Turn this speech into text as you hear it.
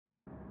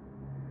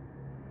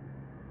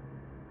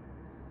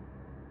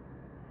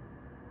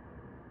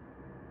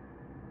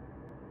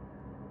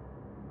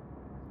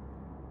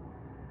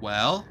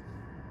Well,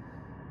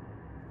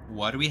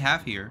 what do we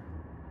have here?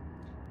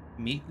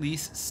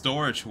 Meatly's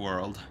storage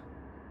world.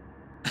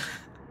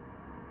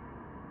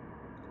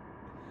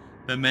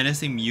 The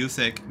menacing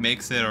music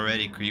makes it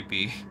already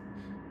creepy.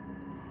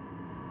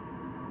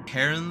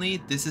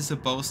 Apparently, this is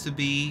supposed to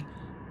be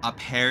a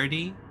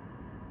parody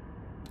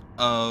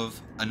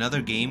of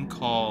another game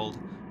called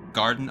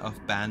Garden of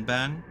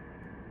Banban.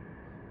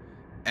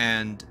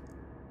 And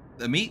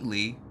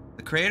theMeatly,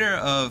 the creator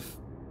of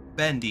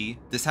Bendy,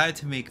 decided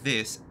to make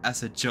this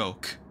as a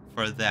joke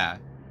for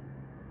that.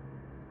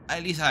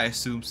 At least I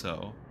assume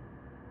so.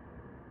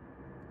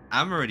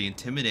 I'm already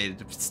intimidated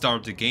to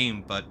start the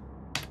game, but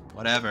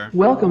whatever.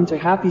 Welcome to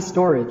Happy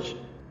Storage.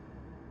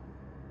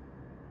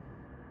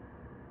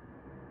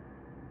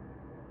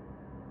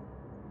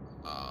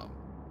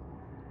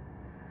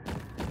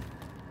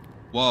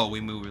 Whoa,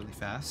 we move really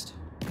fast.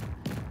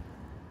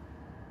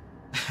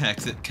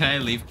 Exit. Can I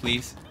leave,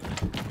 please?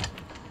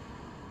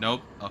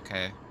 Nope.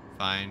 Okay.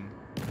 Fine.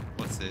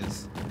 What's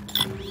this?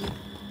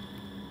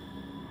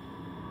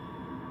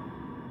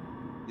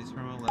 These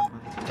from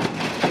 11.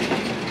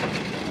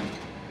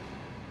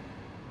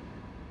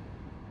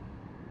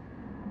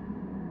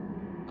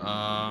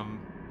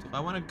 Do I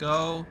want to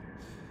go?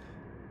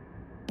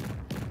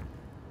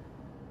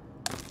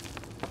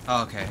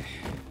 Okay.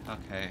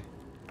 Okay.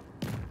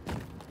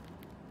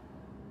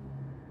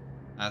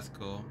 That's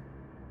cool.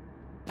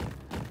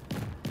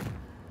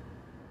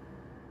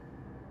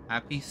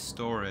 Happy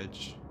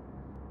storage.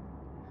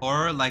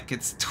 Horror like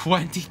it's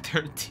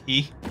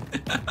 2013.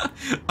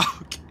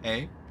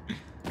 Okay.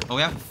 Oh,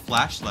 we have a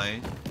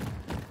flashlight.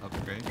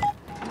 Upgrade.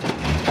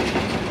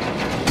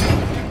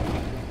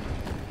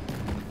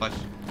 Flash.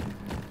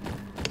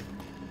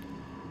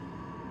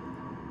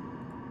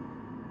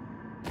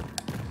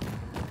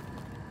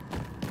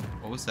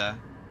 What was that?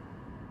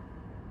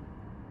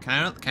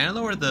 Can I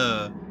lower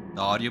the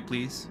audio,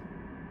 please?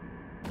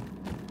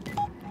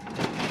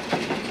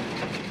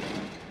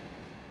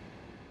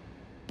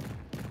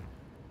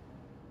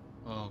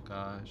 Oh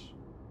gosh.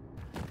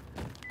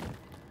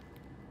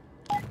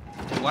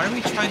 What are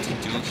we trying to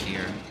do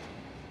here?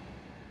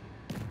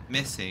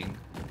 Missing.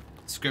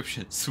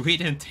 Description.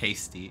 Sweet and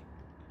tasty.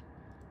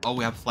 Oh,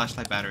 we have a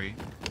flashlight battery.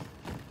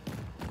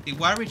 See,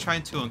 what are we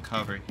trying to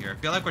uncover here? I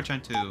feel like we're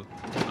trying to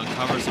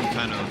uncover some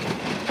kind of...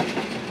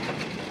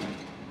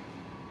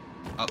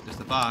 Oh, there's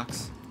the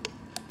box.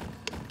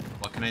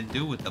 What can I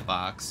do with the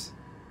box?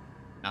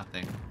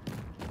 Nothing.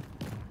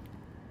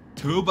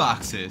 2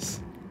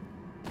 boxes.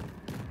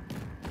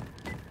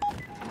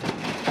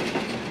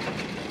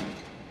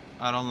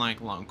 I don't like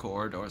long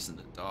corridors in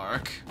the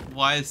dark.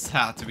 Why does it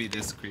have to be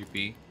this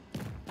creepy?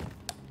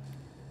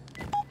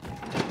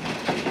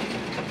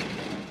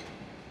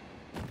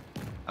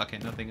 Okay,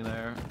 nothing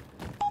there.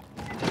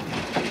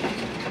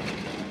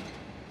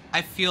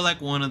 I feel like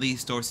one of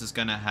these doors is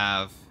gonna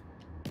have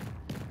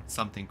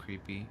something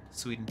creepy.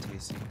 Sweet and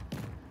tasty.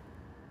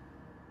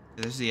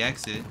 There's the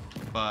exit,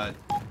 but...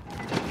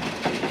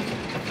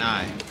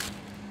 Nah.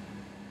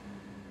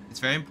 It's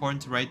very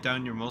important to write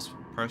down your most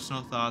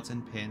personal thoughts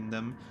and pin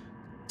them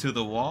to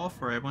the wall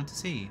for everyone to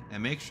see.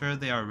 And make sure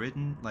they are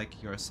written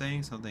like you're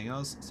saying something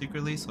else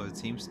secretly so it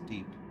seems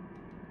deep.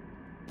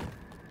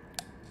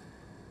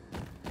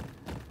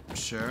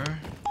 Sure.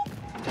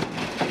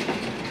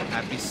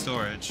 Happy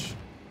storage.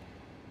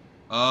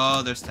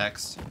 Oh, there's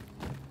text.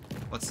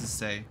 What's this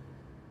say?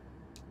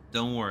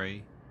 Don't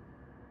worry.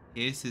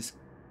 Here's his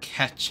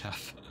ketchup.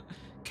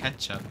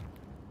 Ketchup.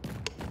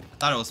 I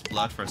thought it was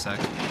blood for a sec.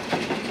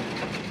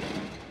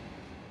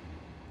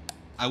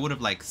 I would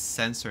have like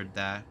censored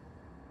that.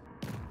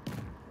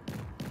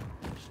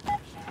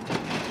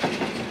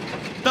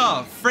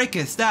 The frick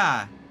is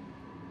that?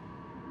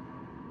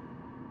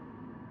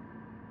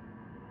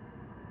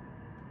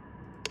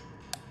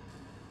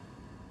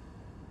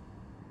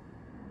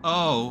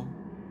 Oh.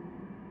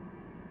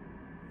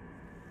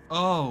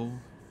 Oh.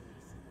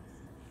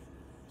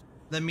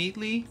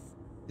 theMeatly?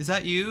 Is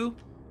that you?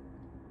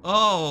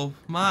 Oh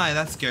my,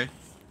 that's scary.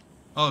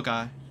 Oh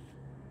god.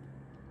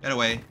 Get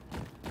away.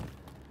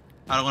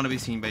 I don't want to be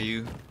seen by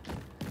you.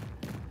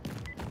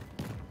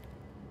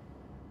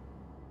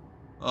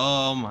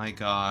 Oh my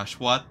gosh,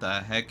 what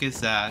the heck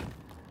is that?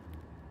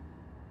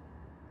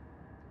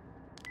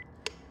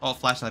 Oh,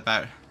 flashlight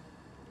back.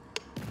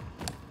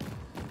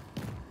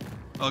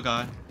 Oh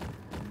god.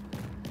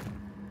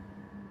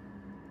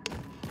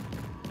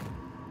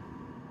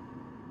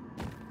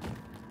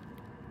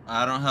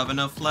 I don't have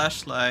enough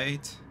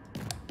flashlight.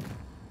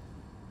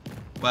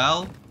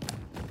 Well,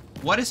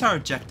 what is our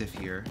objective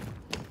here?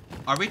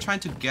 Are we trying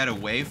to get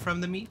away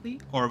from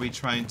theMeatly, or are we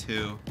trying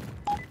to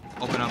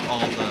open up all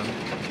the...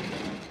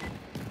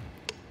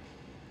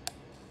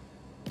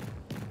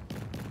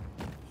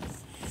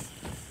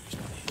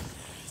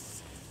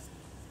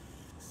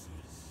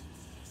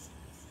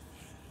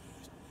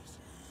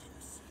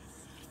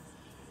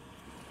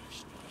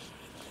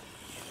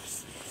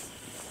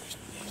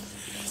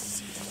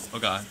 Oh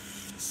god.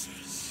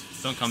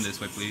 Don't come this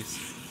way, please.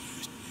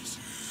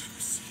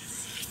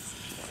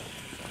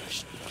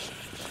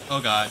 Oh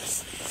god.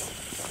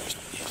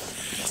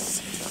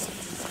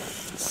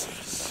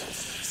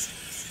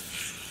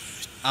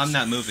 I'm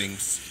not moving.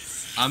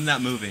 I'm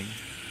not moving.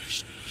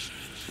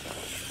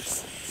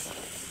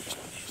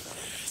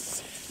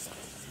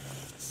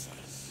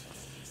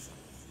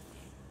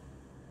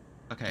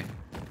 Okay.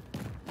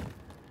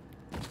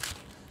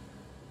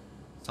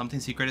 Something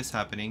secret is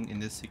happening in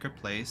this secret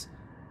place.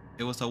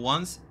 It was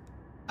once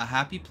a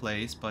happy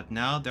place, but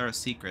now there are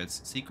secrets.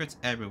 Secrets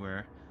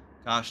everywhere.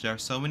 Gosh, there are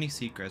so many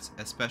secrets,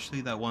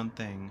 especially that one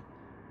thing.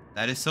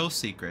 That is so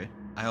secret.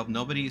 I hope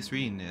nobody is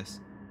reading this.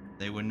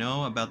 They will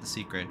know about the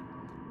secret.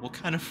 What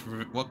kind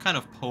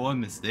of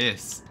poem is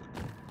this?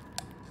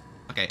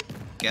 Okay,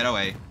 get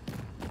away.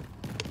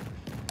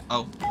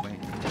 Oh,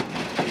 wait.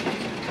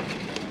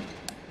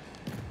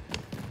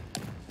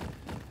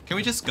 Can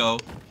we just go?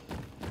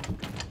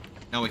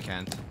 No, we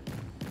can't.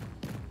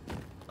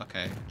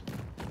 Okay.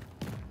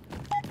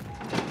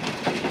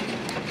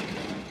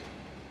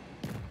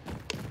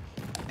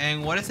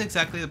 And what is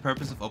exactly the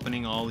purpose of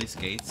opening all these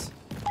gates?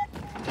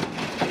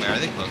 Wait, are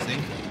they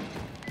closing?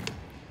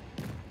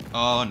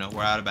 Oh no,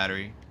 we're out of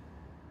battery.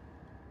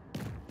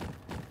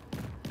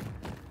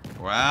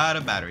 We're out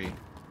of battery.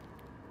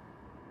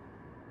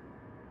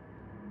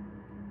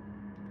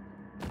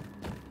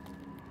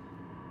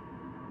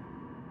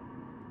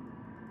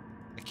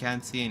 I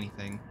can't see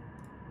anything.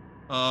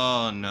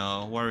 Oh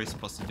no, what are we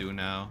supposed to do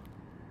now?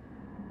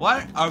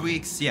 What are we,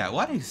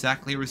 what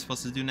exactly are we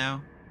supposed to do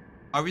now?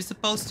 Are we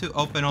supposed to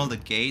open all the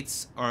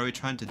gates, or are we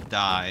trying to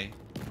die?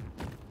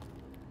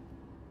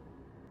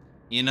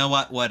 You know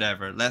what?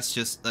 Whatever. Let's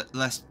just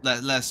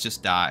let's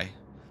just die.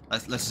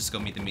 Let's just go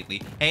meet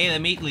theMeatly. Hey,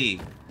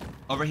 theMeatly,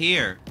 over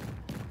here.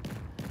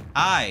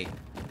 Hi.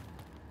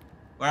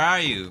 Where are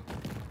you?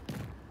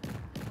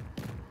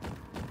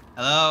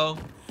 Hello.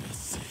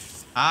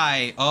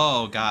 Hi.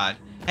 Oh God.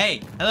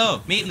 Hey.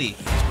 Hello, Meatly.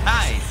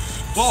 Hi.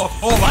 Whoa.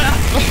 Oh my.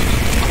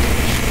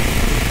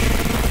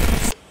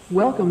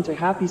 Welcome to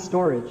Happy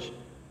Storage.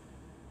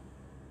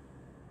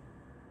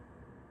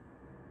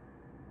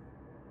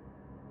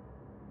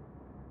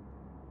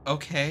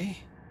 Okay.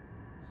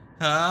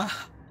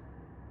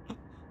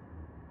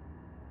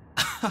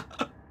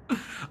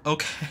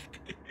 Okay.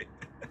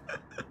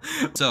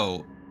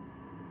 So,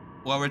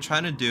 what we're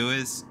trying to do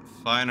is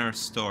find our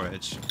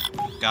storage.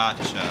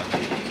 Gotcha.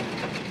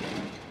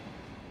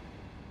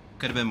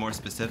 Could have been more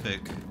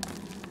specific.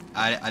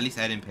 At least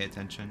I didn't pay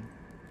attention.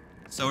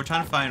 So we're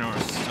trying to find our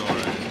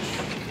storage.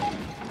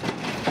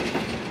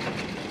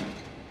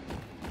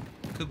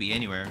 Could be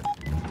anywhere.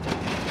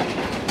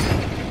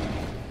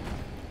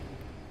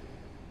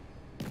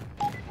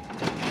 I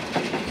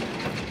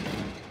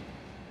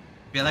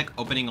feel like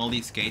opening all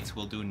these gates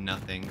will do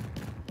nothing.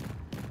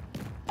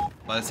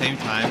 But at the same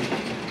time,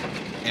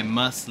 it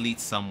must lead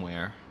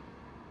somewhere.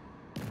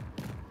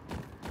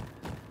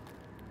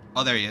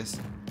 Oh, there he is.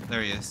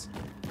 There he is.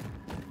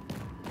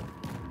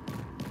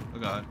 Oh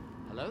god.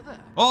 Hello there.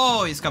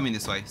 Oh, he's coming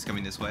this way. He's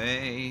coming this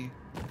way.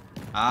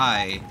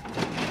 Hi.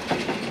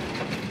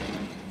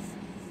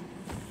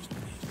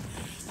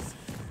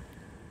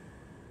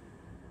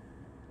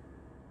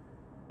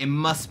 It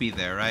must be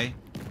there, right?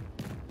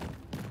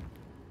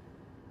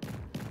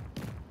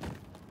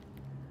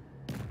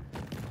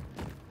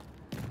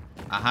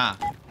 Aha.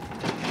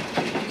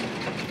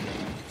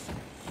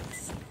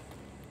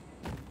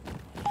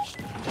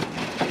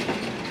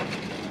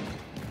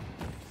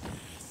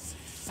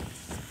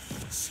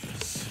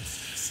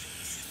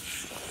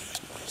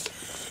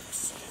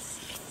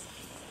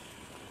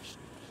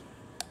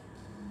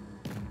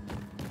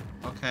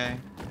 Okay.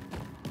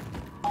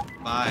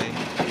 Bye.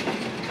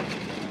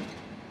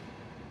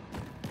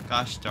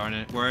 Gosh darn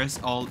it. Where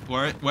is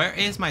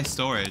my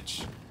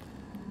storage?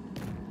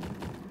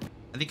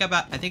 I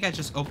think I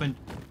just opened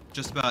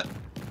just about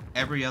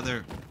every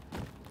other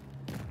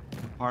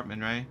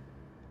compartment, right?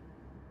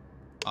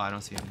 Oh, I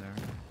don't see him there.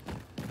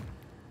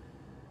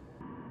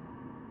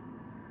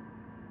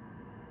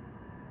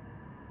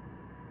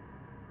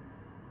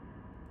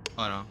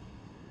 Oh no.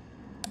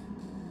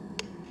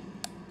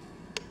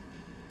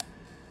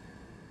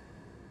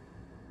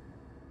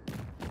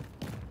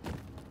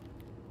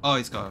 Oh,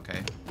 he's gone.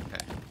 Okay.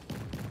 Okay.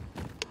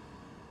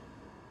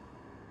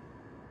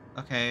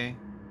 Okay.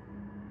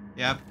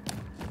 Yep.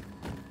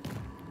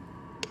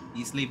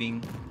 He's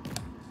leaving.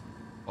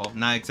 Well,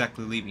 not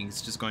exactly leaving.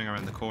 He's just going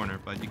around the corner,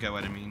 but you get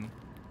what I mean.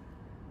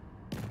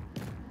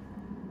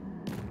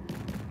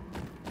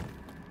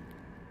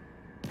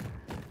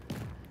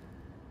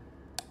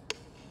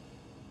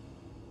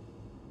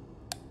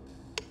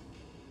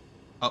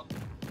 Oh.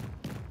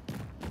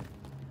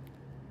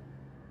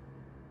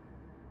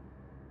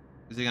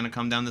 Is he gonna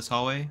come down this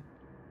hallway?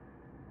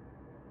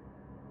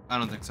 I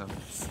don't think so.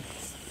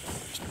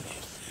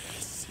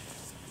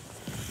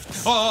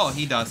 Oh,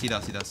 he does. He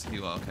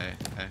will. Okay.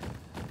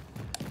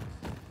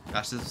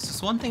 Gosh, there's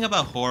just one thing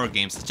about horror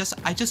games.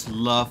 I just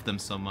love them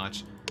so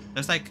much.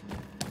 There's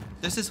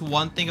this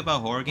one thing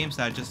about horror games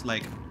that I just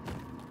like.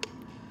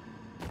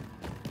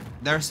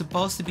 They're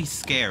supposed to be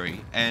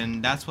scary,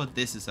 and that's what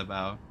this is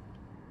about.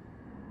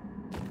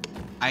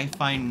 I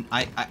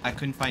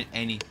couldn't find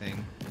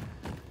anything.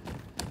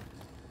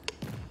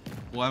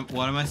 What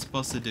am I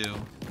supposed to do?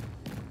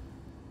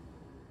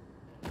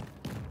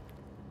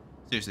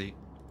 Seriously.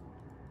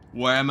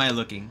 Where am I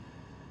looking?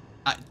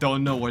 I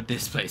don't know where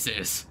this place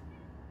is.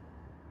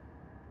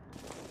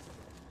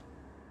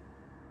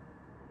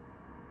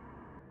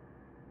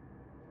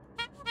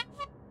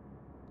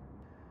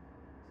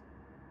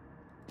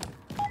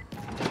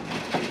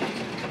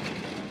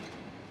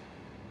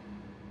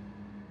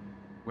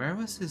 Where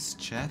was his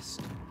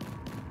chest?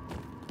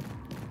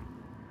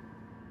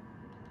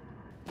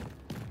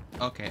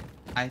 Okay,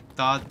 I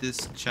thought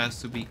this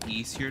chest would be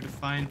easier to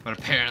find, but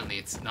apparently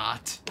it's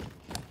not.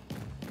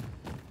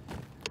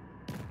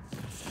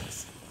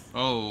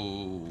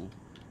 Oh,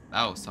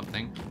 that was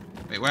something.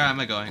 Wait, where am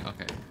I going?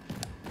 Okay.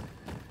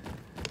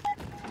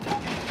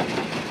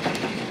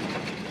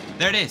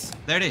 There it is!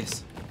 There it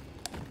is!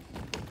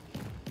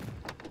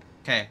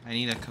 Okay, I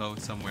need a code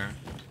somewhere.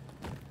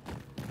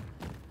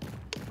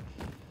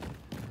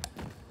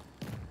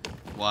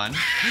 1.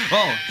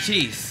 Oh,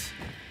 jeez!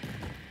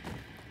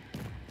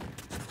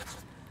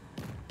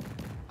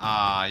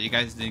 Ah, you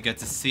guys didn't get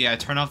to see. I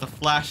turned off the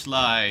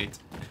flashlight.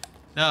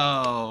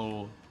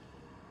 No.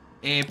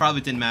 It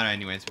probably didn't matter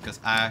anyways because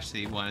I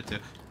actually wanted to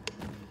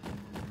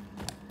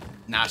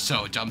not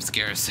show jump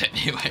scares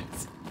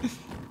anyways.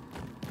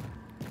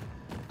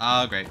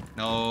 Oh, great.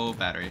 No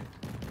battery.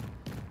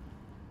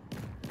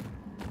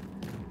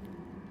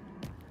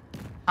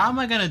 How am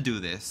I gonna do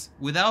this?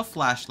 Without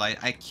flashlight,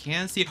 I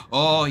can't see.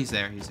 Oh, he's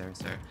there. He's there. He's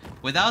there.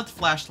 Without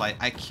flashlight,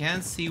 I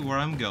can't see where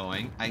I'm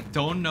going. I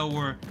don't know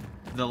where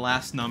the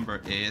last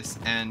number is,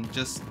 and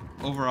just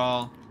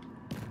overall,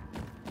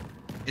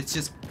 it's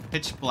just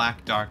pitch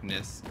black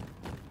darkness.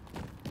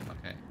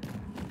 Okay.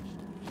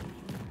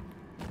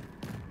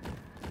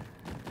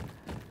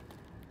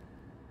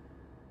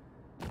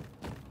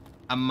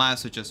 I might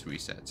as well just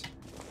reset.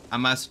 I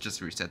might as well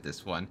just reset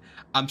this one.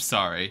 I'm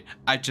sorry.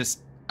 I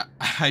just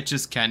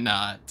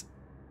cannot.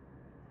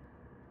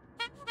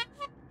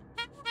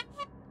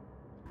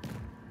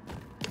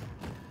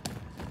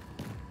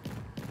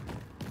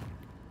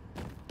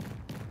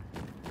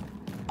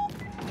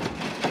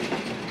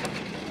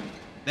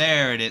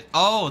 There it is.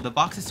 Oh, the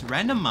box is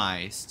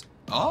randomized.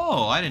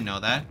 Oh, I didn't know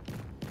that.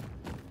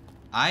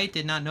 I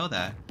did not know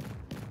that.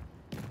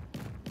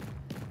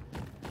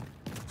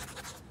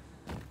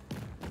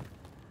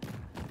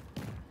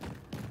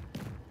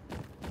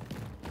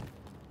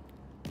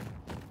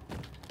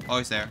 Oh,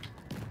 he's there.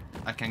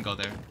 I can't go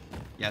there.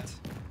 Yet.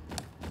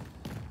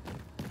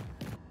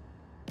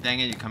 Dang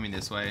it, you're coming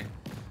this way.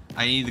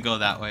 I need to go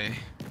that way.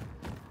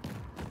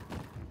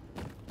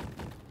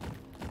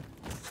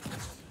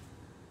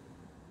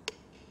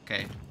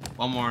 Okay,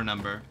 one more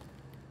number.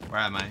 Where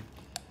am I?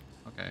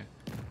 Okay.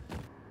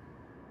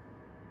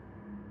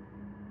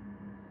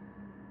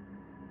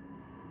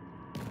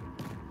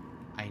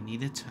 I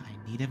need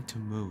him to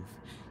move.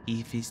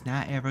 If he's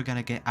not ever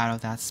gonna get out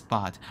of that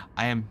spot,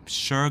 I am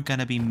sure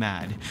gonna be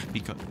mad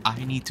because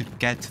I need to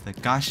get to the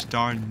gosh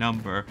darn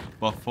number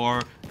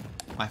before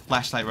my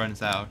flashlight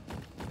runs out.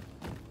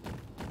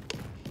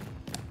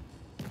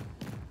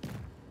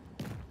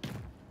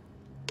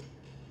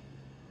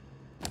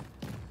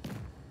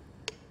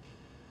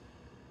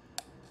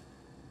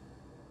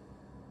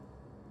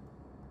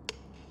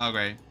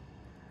 Okay.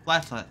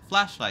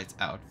 Flashlight's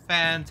out.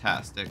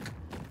 Fantastic.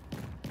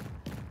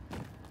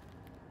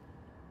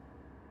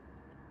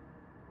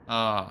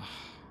 Oh,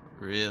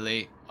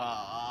 really?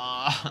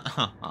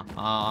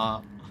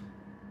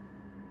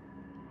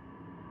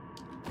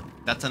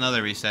 That's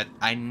another reset.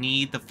 I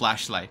need the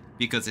flashlight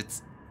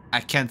because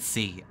I can't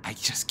see. I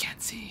just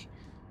can't see.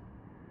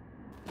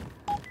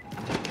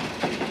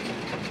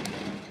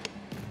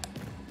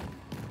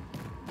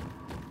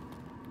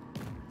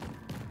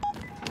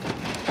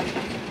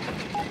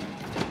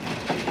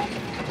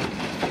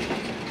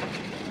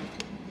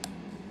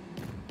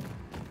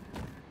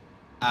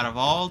 Out of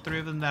all 3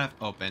 of them that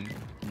I've opened,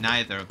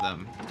 neither of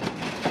them.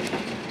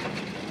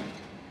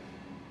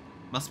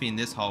 Must be in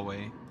this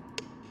hallway.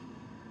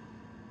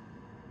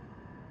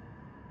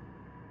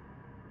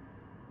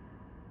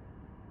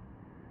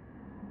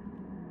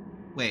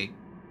 Wait.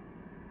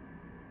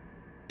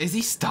 Is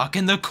he stuck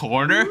in the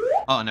corner?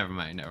 Oh, never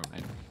mind, never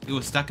mind. He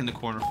was stuck in the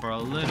corner for a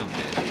little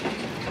bit.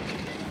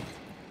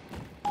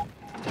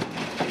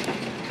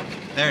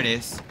 There it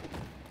is.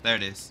 There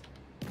it is.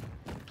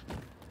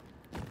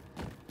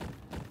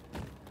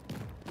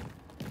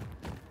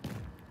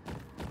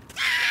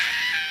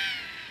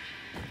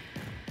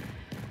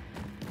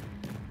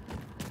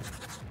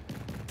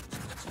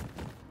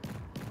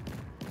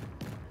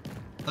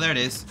 Oh, there it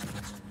is.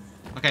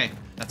 Okay,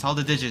 that's all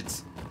the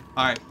digits.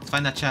 Alright, let's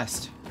find that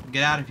chest.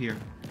 Get out of here.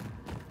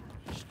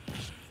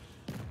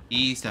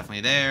 He's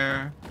definitely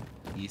there.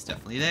 He's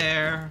definitely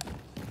there.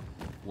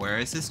 Where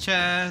is his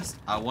chest?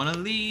 I want to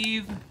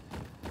leave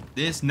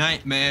this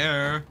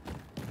nightmare.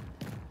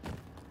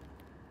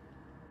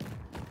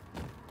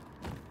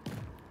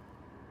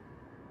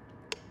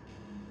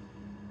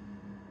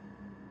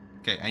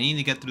 Okay, I need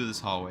to get through this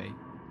hallway.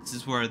 This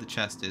is where the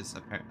chest is,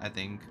 I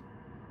think.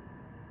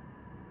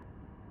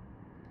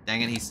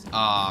 Dang it, he's...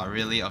 Aw,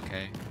 really?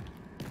 Okay.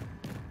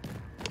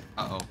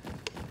 Uh-oh.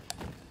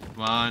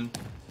 Come on.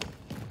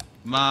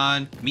 Come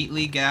on.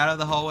 Meatly, get out of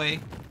the hallway.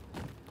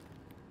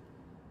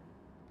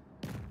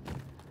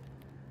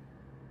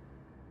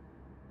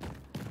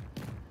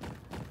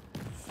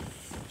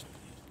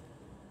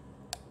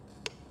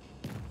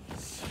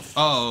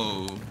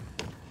 Oh.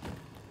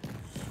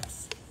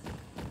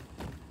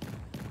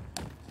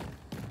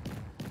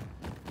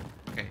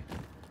 Okay.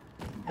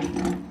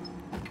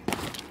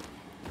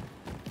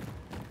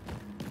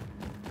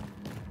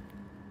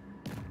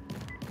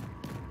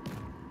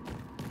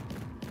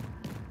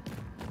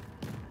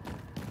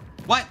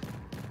 What?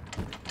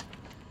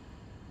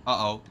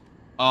 Uh-oh.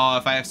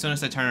 Oh, as soon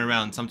as I turn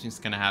around, something's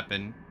gonna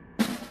happen.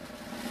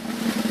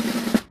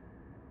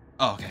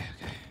 Oh, okay.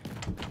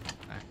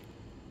 Right.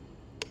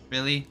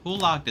 Really? Who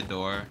locked the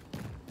door?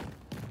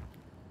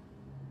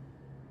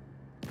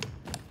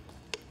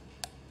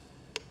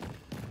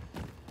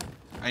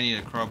 I need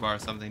a crowbar or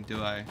something,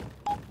 do I?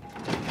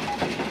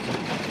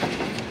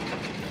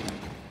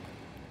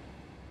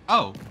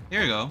 Oh,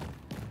 here we go.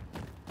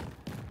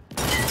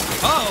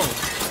 Oh!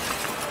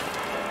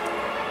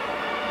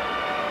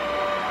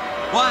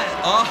 What?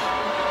 Oh!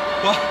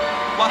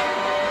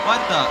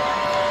 What the?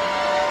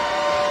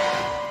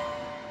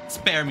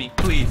 Spare me,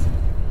 please.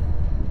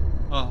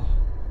 Oh.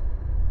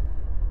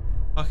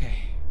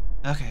 Okay.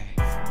 Okay.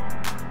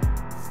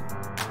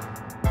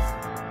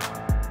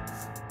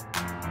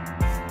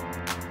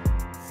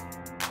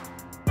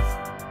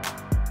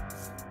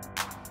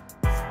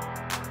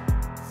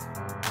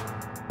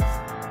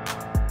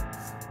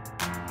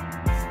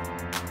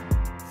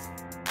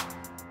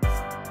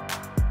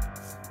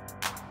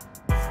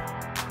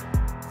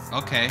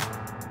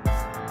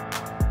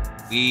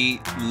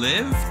 We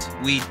lived?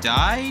 We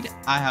died?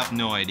 I have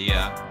no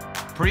idea.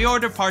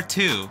 Pre-order part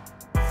 2.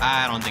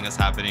 I don't think it's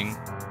happening.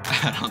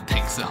 I don't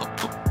think so.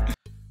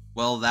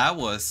 Well, that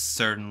was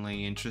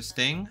certainly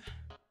interesting.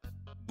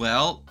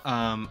 Well,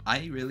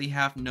 I really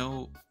have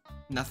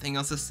nothing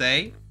else to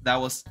say. That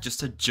was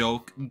just a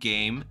joke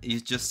game. You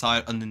just saw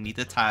it underneath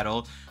the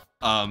title.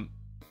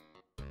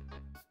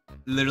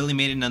 Literally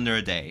made it in under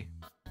a day.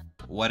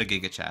 What a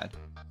Giga Chad.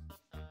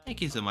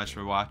 Thank you so much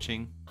for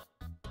watching.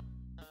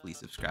 Please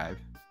subscribe.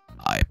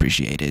 I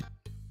appreciate it.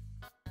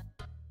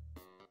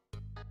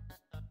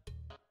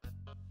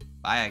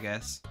 Bye, I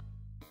guess.